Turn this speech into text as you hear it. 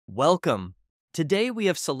Welcome! Today we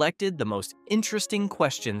have selected the most interesting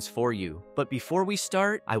questions for you. But before we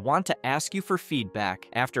start, I want to ask you for feedback.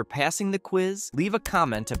 After passing the quiz, leave a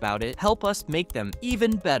comment about it. Help us make them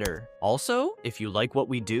even better. Also, if you like what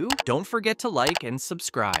we do, don't forget to like and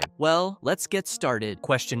subscribe. Well, let's get started.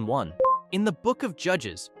 Question 1. In the Book of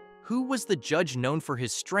Judges, who was the judge known for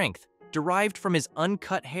his strength, derived from his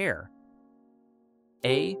uncut hair?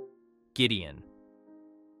 A. Gideon.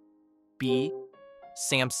 B.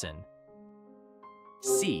 Samson.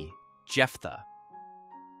 C. Jephthah.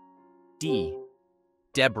 D.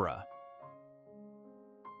 Deborah.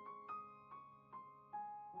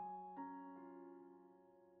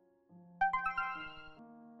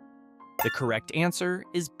 The correct answer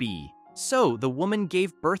is B. So, the woman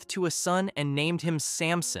gave birth to a son and named him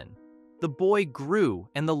Samson. The boy grew,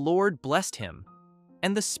 and the Lord blessed him.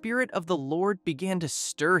 And the Spirit of the Lord began to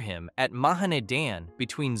stir him at Mahaneh-dan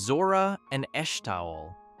between Zorah and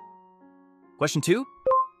Eshtaol. Question 2.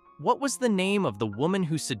 What was the name of the woman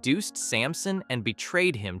who seduced Samson and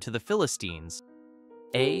betrayed him to the Philistines?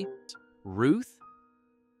 A. Ruth.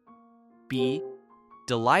 B.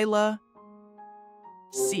 Delilah.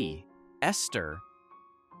 C. Esther.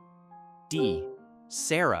 D.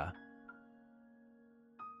 Sarah.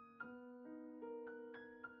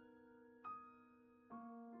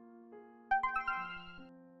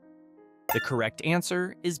 The correct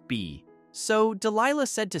answer is B. So Delilah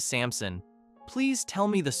said to Samson, "Please tell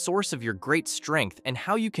me the source of your great strength and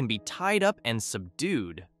how you can be tied up and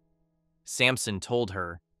subdued." Samson told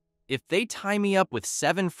her, "If they tie me up with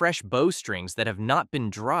 7 fresh bowstrings that have not been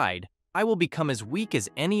dried, I will become as weak as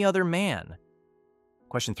any other man."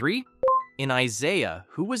 Question 3. In Isaiah,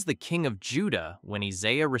 who was the king of Judah when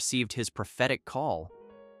Isaiah received his prophetic call?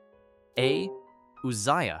 A.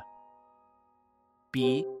 Uzziah.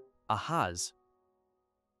 B. Ahaz.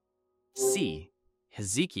 C.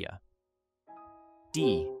 Hezekiah.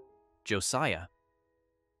 D. Josiah.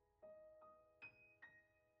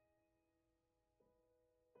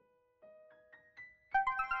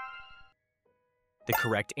 The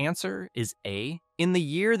correct answer is A. In the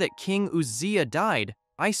year that King Uzziah died,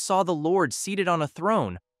 I saw the Lord seated on a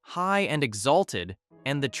throne, high and exalted,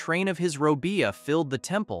 and the train of his robeah filled the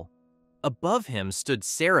temple. Above him stood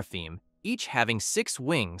seraphim, each having 6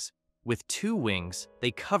 wings. With 2 wings, they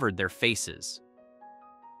covered their faces.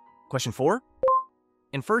 Question 4.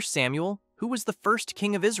 In 1 Samuel, who was the first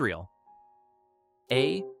king of Israel?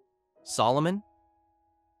 A. Solomon.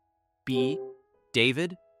 B.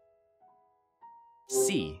 David.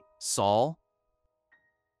 C. Saul.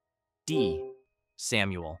 D.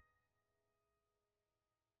 Samuel.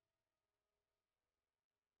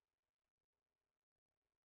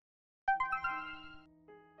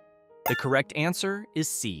 The correct answer is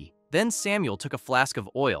C. Then Samuel took a flask of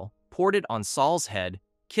oil, poured it on Saul's head,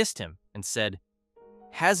 kissed him, and said,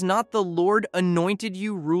 "Has not the Lord anointed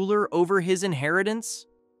you ruler over his inheritance?"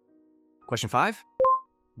 Question 5.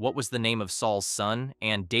 What was the name of Saul's son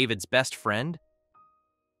and David's best friend?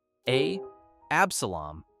 A.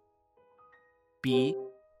 Absalom. B.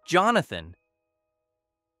 Jonathan.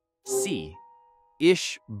 C.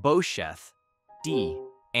 Ishbosheth. D.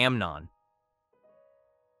 Amnon.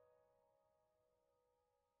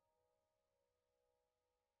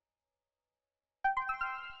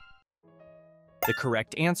 The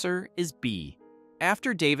correct answer is B.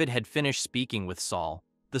 After David had finished speaking with Saul,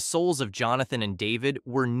 the souls of Jonathan and David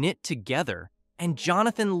were knit together, and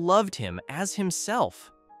Jonathan loved him as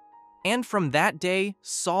himself. And from that day,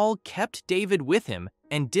 Saul kept David with him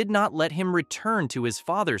and did not let him return to his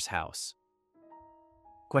father's house.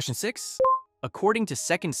 Question 6. According to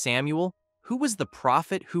 2 Samuel, who was the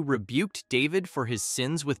prophet who rebuked David for his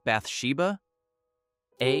sins with Bathsheba?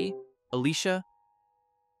 A. Elisha.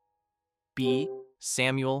 B.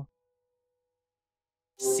 Samuel.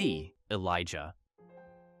 C. Elijah.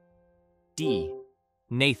 D.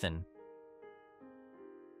 Nathan.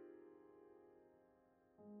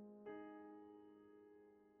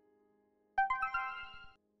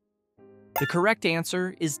 The correct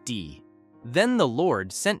answer is D. Then the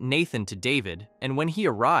Lord sent Nathan to David, and when he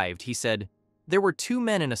arrived, he said, "There were 2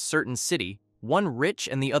 men in a certain city, one rich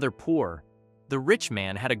and the other poor. The rich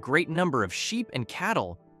man had a great number of sheep and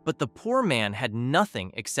cattle, but the poor man had nothing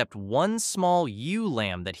except one small ewe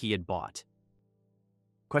lamb that he had bought."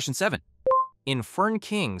 Question 7. In 1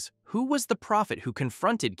 Kings, who was the prophet who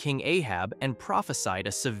confronted King Ahab and prophesied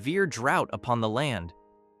a severe drought upon the land?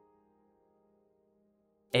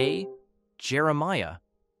 A. Jeremiah.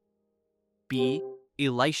 B.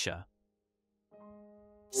 Elisha.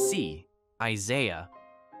 C. Isaiah.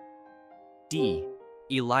 D.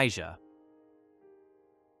 Elijah.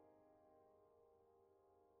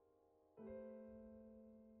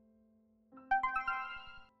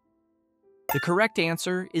 The correct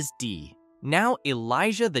answer is D. Now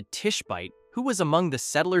Elijah the Tishbite, who was among the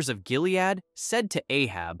settlers of Gilead, said to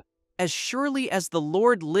Ahab, "As surely as the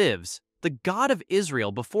Lord lives, the God of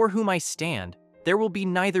Israel before whom I stand, there will be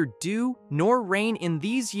neither dew nor rain in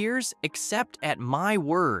these years except at my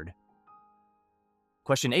word."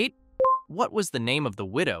 Question 8. What was the name of the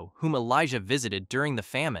widow whom Elijah visited during the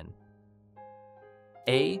famine?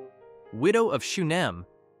 A. Widow of Shunem.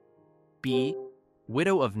 B.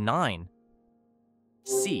 Widow of Nain.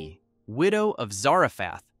 C. Widow of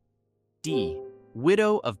Zarephath. D.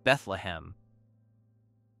 Widow of Bethlehem.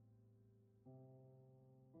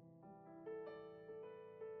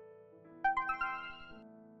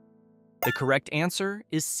 The correct answer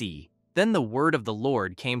is C. Then the word of the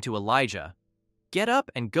Lord came to Elijah, "Get up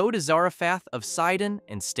and go to Zarephath of Sidon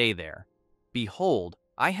and stay there. Behold,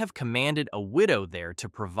 I have commanded a widow there to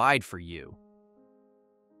provide for you."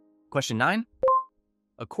 Question 9.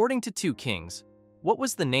 According to 2 Kings, what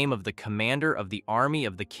was the name of the commander of the army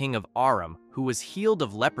of the king of Aram who was healed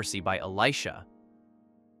of leprosy by Elisha?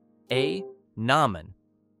 A. Naaman.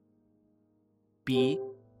 B.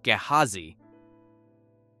 Gehazi.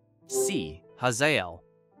 C. Hazael.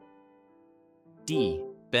 D.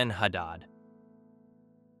 Ben-Hadad.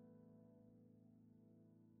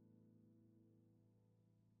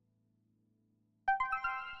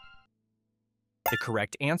 The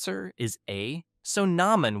correct answer is A. So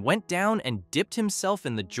Naaman went down and dipped himself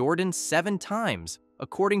in the Jordan 7 times,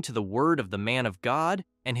 according to the word of the man of God,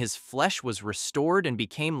 and his flesh was restored and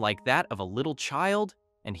became like that of a little child,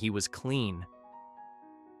 and he was clean.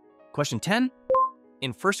 Question 10.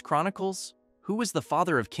 In 1 Chronicles, who was the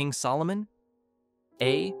father of King Solomon?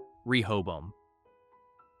 A. Rehoboam.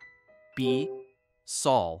 B.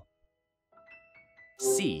 Saul.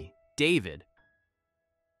 C. David.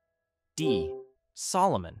 D.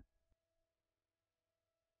 Solomon.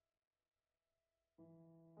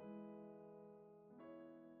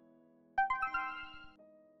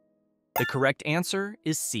 The correct answer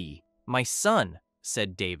is C. "My son,"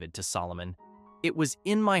 said David to Solomon, "it was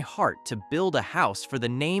in my heart to build a house for the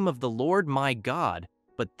name of the Lord my God,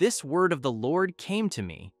 but this word of the Lord came to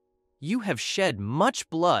me. You have shed much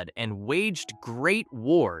blood and waged great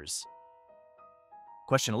wars."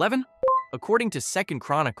 Question 11. According to 2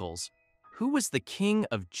 Chronicles, who was the king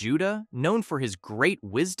of Judah known for his great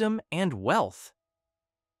wisdom and wealth?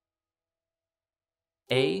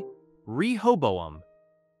 A. Rehoboam.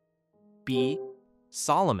 B.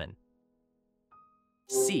 Solomon.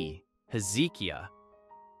 C. Hezekiah.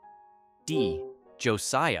 D.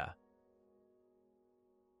 Josiah.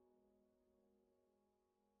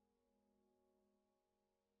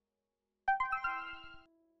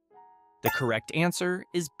 The correct answer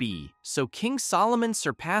is B. So King Solomon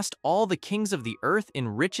surpassed all the kings of the earth in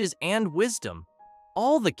riches and wisdom.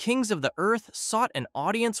 All the kings of the earth sought an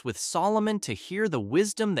audience with Solomon to hear the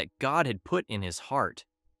wisdom that God had put in his heart.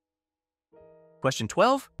 Question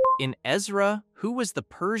 12. In Ezra, who was the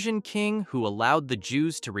Persian king who allowed the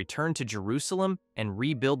Jews to return to Jerusalem and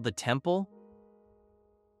rebuild the temple?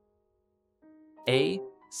 A.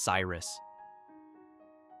 Cyrus.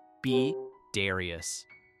 B. Darius.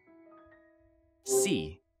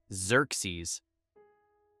 C. Xerxes.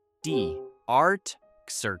 D.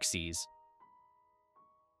 Artaxerxes.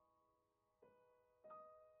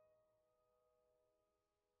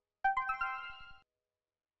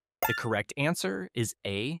 The correct answer is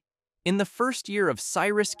A. In the first year of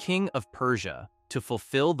Cyrus, king of Persia, to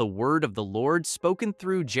fulfill the word of the Lord spoken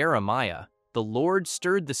through Jeremiah, the Lord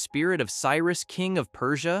stirred the spirit of Cyrus, king of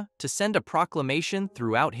Persia, to send a proclamation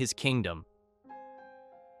throughout his kingdom.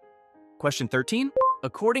 Question 13.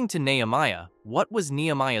 According to Nehemiah, what was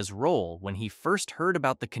Nehemiah's role when he first heard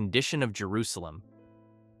about the condition of Jerusalem?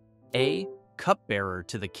 A. Cupbearer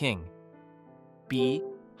to the king. B.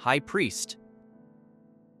 High priest.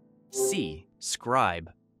 C.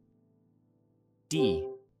 Scribe. D.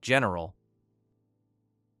 General.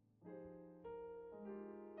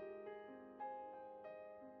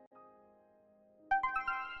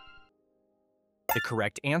 The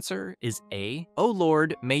correct answer is A. O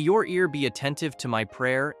Lord, may your ear be attentive to my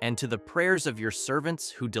prayer and to the prayers of your servants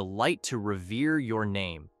who delight to revere your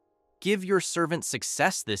name. Give your servant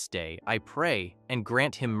success this day, I pray, and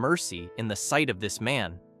grant him mercy in the sight of this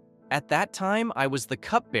man. At that time I was the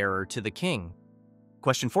cupbearer to the king.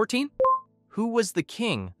 Question 14. Who was the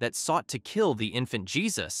king that sought to kill the infant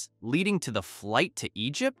Jesus, leading to the flight to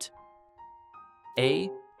Egypt? A.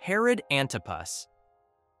 Herod Antipas.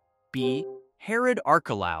 B. Herod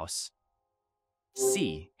Archelaus.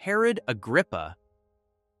 C. Herod Agrippa.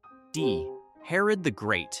 D. Herod the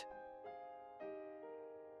Great.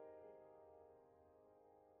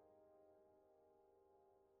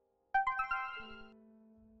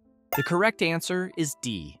 The correct answer is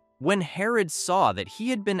D. When Herod saw that he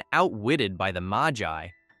had been outwitted by the Magi,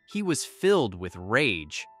 he was filled with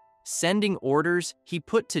rage. Sending orders, he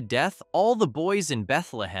put to death all the boys in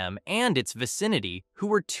Bethlehem and its vicinity who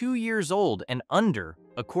were 2 years old and under,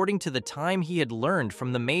 according to the time he had learned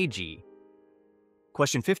from the Magi.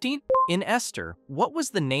 Question 15. In Esther, what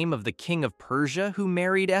was the name of the king of Persia who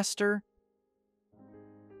married Esther?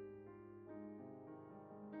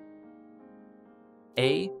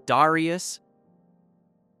 A. Darius,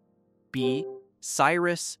 B.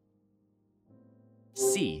 Cyrus,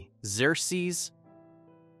 C. Xerxes,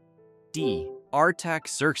 D.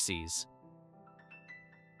 Artaxerxes.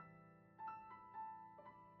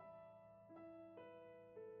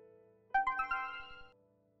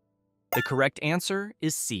 The correct answer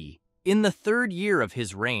is C. In the 3rd year of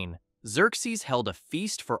his reign, Xerxes held a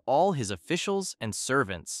feast for all his officials and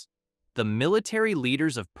servants. The military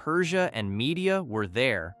leaders of Persia and Media were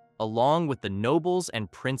there, along with the nobles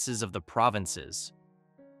and princes of the provinces.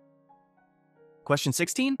 Question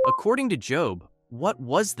 16. According to Job, what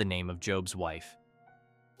was the name of Job's wife?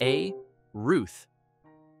 A. Ruth,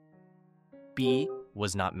 B.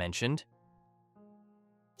 Was not mentioned,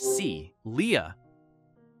 C. Leah,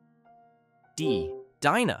 D.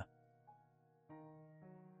 Dinah.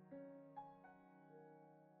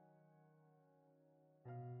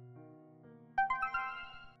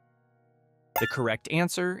 The correct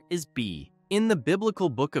answer is B. In the biblical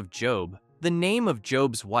book of Job, the name of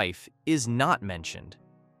Job's wife is not mentioned.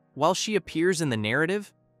 While she appears in the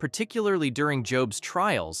narrative, particularly during Job's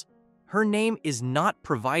trials, her name is not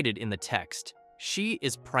provided in the text. She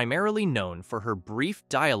is primarily known for her brief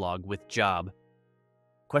dialogue with Job.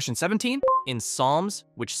 Question 17. In Psalms,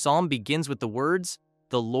 which psalm begins with the words,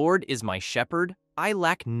 "The Lord is my shepherd, I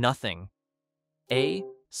lack nothing"? A.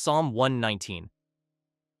 Psalm 119,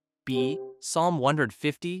 B. Psalm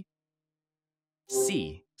 150,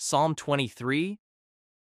 C. Psalm 23,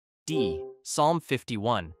 D. Psalm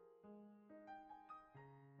 51.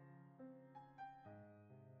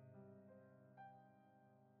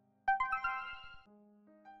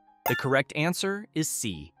 The correct answer is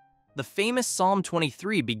C. The famous Psalm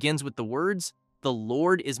 23 begins with the words, "The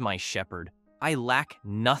Lord is my shepherd, I lack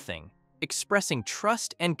nothing," expressing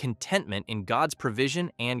trust and contentment in God's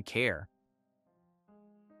provision and care.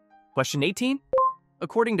 Question 18.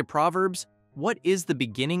 According to Proverbs, what is the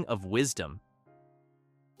beginning of wisdom?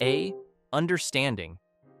 A. Understanding,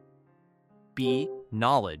 B.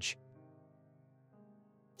 Knowledge,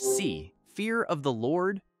 C. Fear of the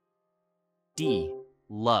Lord, D.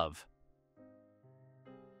 Love.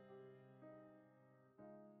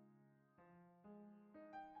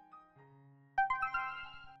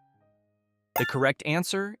 The correct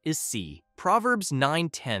answer is C. Proverbs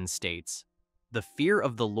 9:10 states, "The fear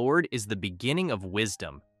of the Lord is the beginning of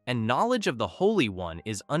wisdom, and knowledge of the Holy One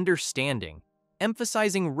is understanding,"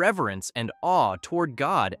 emphasizing reverence and awe toward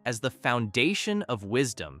God as the foundation of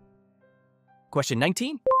wisdom. Question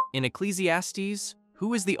 19. In Ecclesiastes,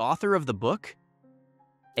 who is the author of the book?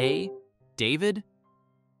 A. David,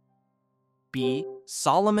 B.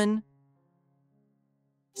 Solomon,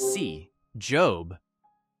 C. Job,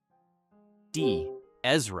 D.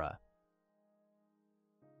 Ezra.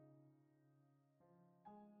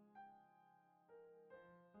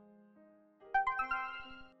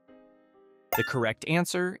 The correct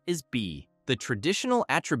answer is B. The traditional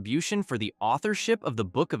attribution for the authorship of the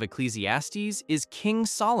Book of Ecclesiastes is King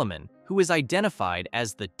Solomon, who is identified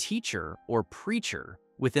as the teacher or preacher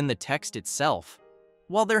within the text itself.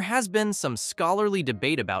 While there has been some scholarly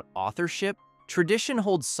debate about authorship, tradition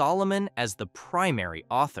holds Solomon as the primary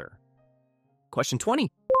author. Question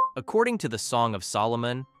 20. According to the Song of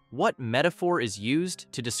Solomon, what metaphor is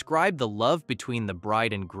used to describe the love between the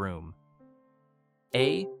bride and groom?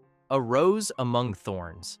 A. A rose among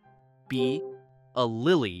thorns, B. A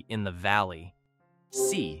lily in the valley,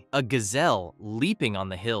 C. A gazelle leaping on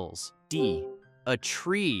the hills, D. A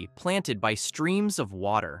tree planted by streams of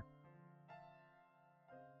water.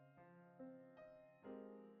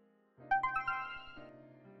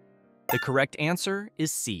 The correct answer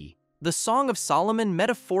is C. The Song of Solomon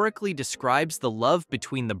metaphorically describes the love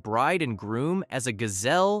between the bride and groom as a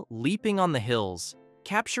gazelle leaping on the hills,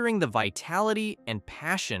 capturing the vitality and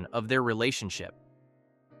passion of their relationship.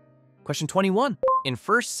 Question 21. In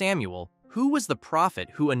 1 Samuel, who was the prophet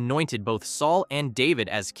who anointed both Saul and David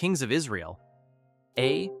as kings of Israel?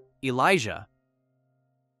 A. Elijah,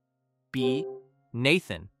 B.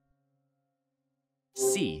 Nathan,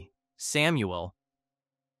 C. Samuel,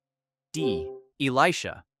 D.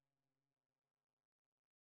 Elisha.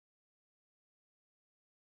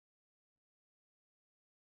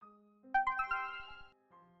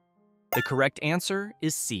 The correct answer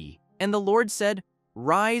is C. And the Lord said,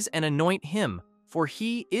 "Rise and anoint him, for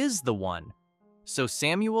he is the one." So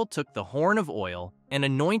Samuel took the horn of oil and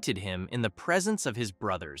anointed him in the presence of his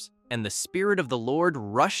brothers, and the Spirit of the Lord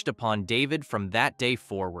rushed upon David from that day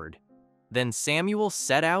forward. Then Samuel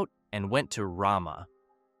set out and went to Ramah.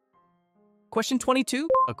 Question 22.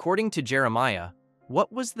 According to Jeremiah,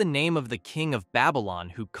 what was the name of the king of Babylon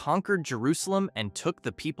who conquered Jerusalem and took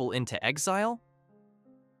the people into exile?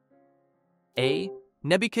 A.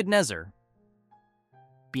 Nebuchadnezzar.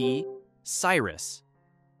 B. Cyrus.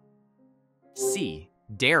 C.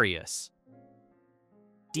 Darius.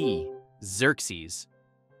 D. Xerxes.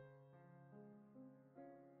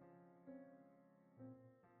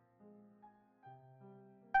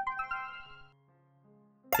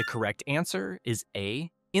 The correct answer is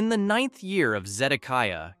A. In the 9th year of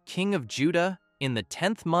Zedekiah, king of Judah, in the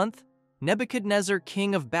 10th month, Nebuchadnezzar,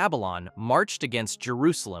 king of Babylon, marched against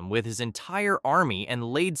Jerusalem with his entire army and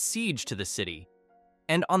laid siege to the city.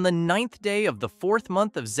 And on the 9th day of the 4th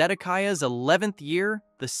month of Zedekiah's 11th year,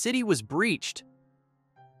 the city was breached.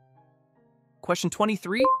 Question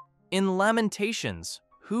 23. In Lamentations,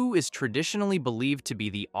 who is traditionally believed to be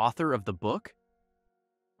the author of the book?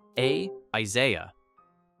 A. Isaiah.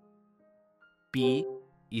 B.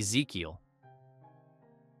 Ezekiel.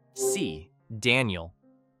 C. Daniel.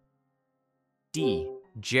 D.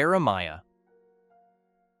 Jeremiah.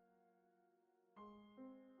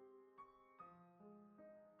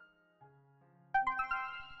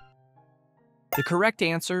 The correct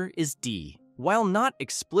answer is D. While not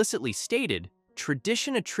explicitly stated,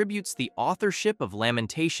 tradition attributes the authorship of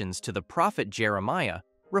Lamentations to the prophet Jeremiah,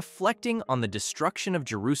 reflecting on the destruction of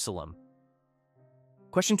Jerusalem.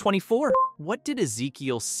 Question 24. What did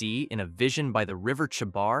Ezekiel see in a vision by the river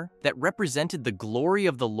Chebar that represented the glory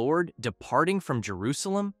of the Lord departing from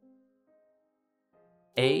Jerusalem?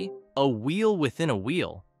 A. A wheel within a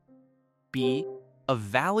wheel. B. A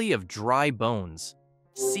valley of dry bones.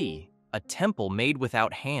 C. A temple made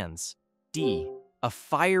without hands. D. A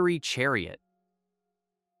fiery chariot.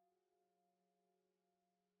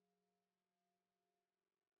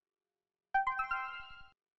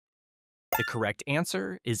 The correct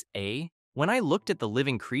answer is A. When I looked at the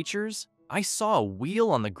living creatures, I saw a wheel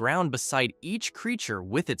on the ground beside each creature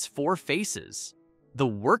with its 4 faces. The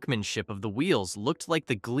workmanship of the wheels looked like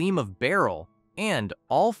the gleam of beryl, and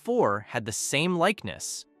all 4 had the same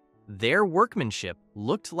likeness. Their workmanship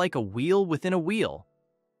looked like a wheel within a wheel.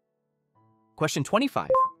 Question 25.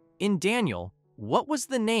 In Daniel, what was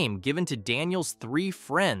the name given to Daniel's 3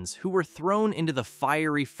 friends who were thrown into the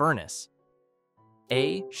fiery furnace?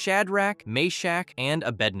 A. Shadrach, Meshach, and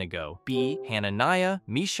Abednego. B. Hananiah,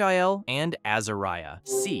 Mishael, and Azariah.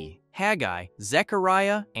 C. Haggai,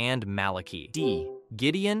 Zechariah, and Malachi. D.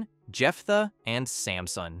 Gideon, Jephthah, and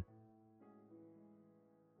Samson.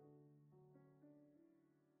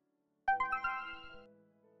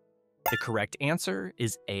 The correct answer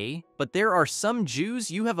is A, but there are some Jews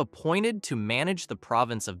you have appointed to manage the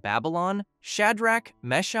province of Babylon, Shadrach,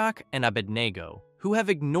 Meshach, and Abednego, who have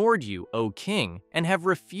ignored you, O king, and have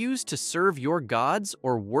refused to serve your gods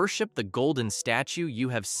or worship the golden statue you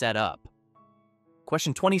have set up.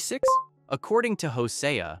 Question 26. According to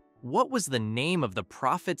Hosea, what was the name of the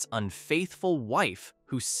prophet's unfaithful wife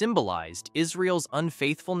who symbolized Israel's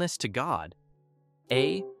unfaithfulness to God?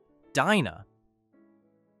 A. Dinah.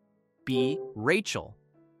 B. Rachel.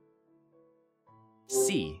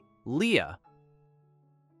 C. Leah.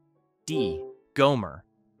 D. Gomer.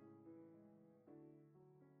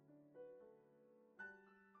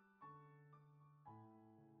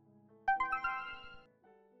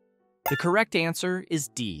 The correct answer is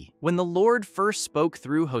D. When the Lord first spoke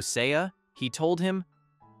through Hosea, he told him,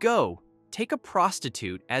 "Go, take a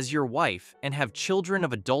prostitute as your wife and have children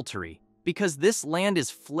of adultery, because this land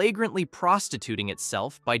is flagrantly prostituting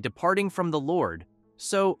itself by departing from the Lord."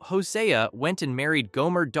 So Hosea went and married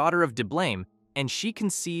Gomer, daughter of Diblaim, and she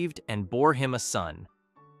conceived and bore him a son.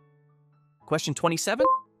 Question 27.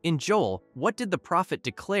 In Joel, what did the prophet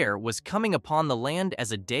declare was coming upon the land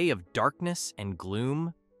as a day of darkness and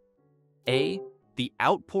gloom? A. The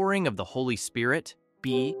outpouring of the Holy Spirit.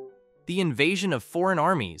 B. The invasion of foreign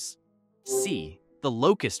armies. C. The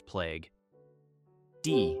locust plague.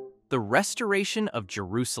 D. The restoration of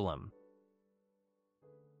Jerusalem.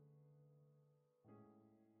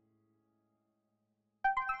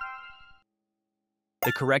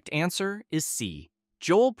 The correct answer is C.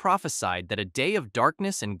 Joel prophesied that a day of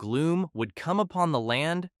darkness and gloom would come upon the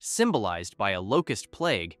land, symbolized by a locust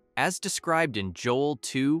plague, as described in Joel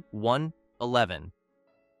 2:1-11.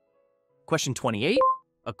 Question 28.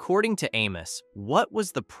 According to Amos, what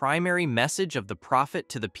was the primary message of the prophet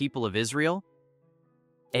to the people of Israel?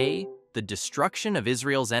 A. The destruction of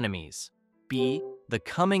Israel's enemies. B. The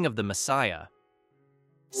coming of the Messiah.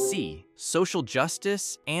 C. Social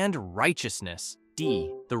justice and righteousness.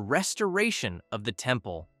 D. The restoration of the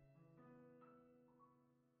temple.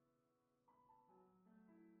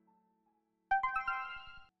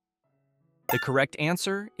 The correct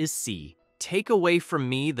answer is C. Take away from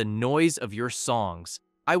me the noise of your songs.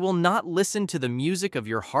 I will not listen to the music of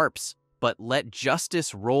your harps, but let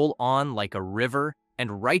justice roll on like a river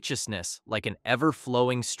and righteousness like an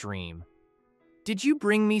ever-flowing stream. Did you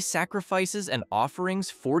bring me sacrifices and offerings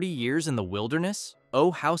 40 years in the wilderness,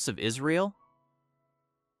 O house of Israel?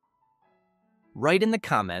 Write in the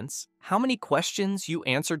comments how many questions you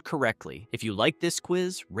answered correctly. If you like this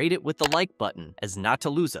quiz, rate it with the like button as not to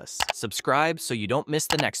lose us. Subscribe so you don't miss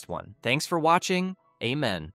the next one. Thanks for watching. Amen.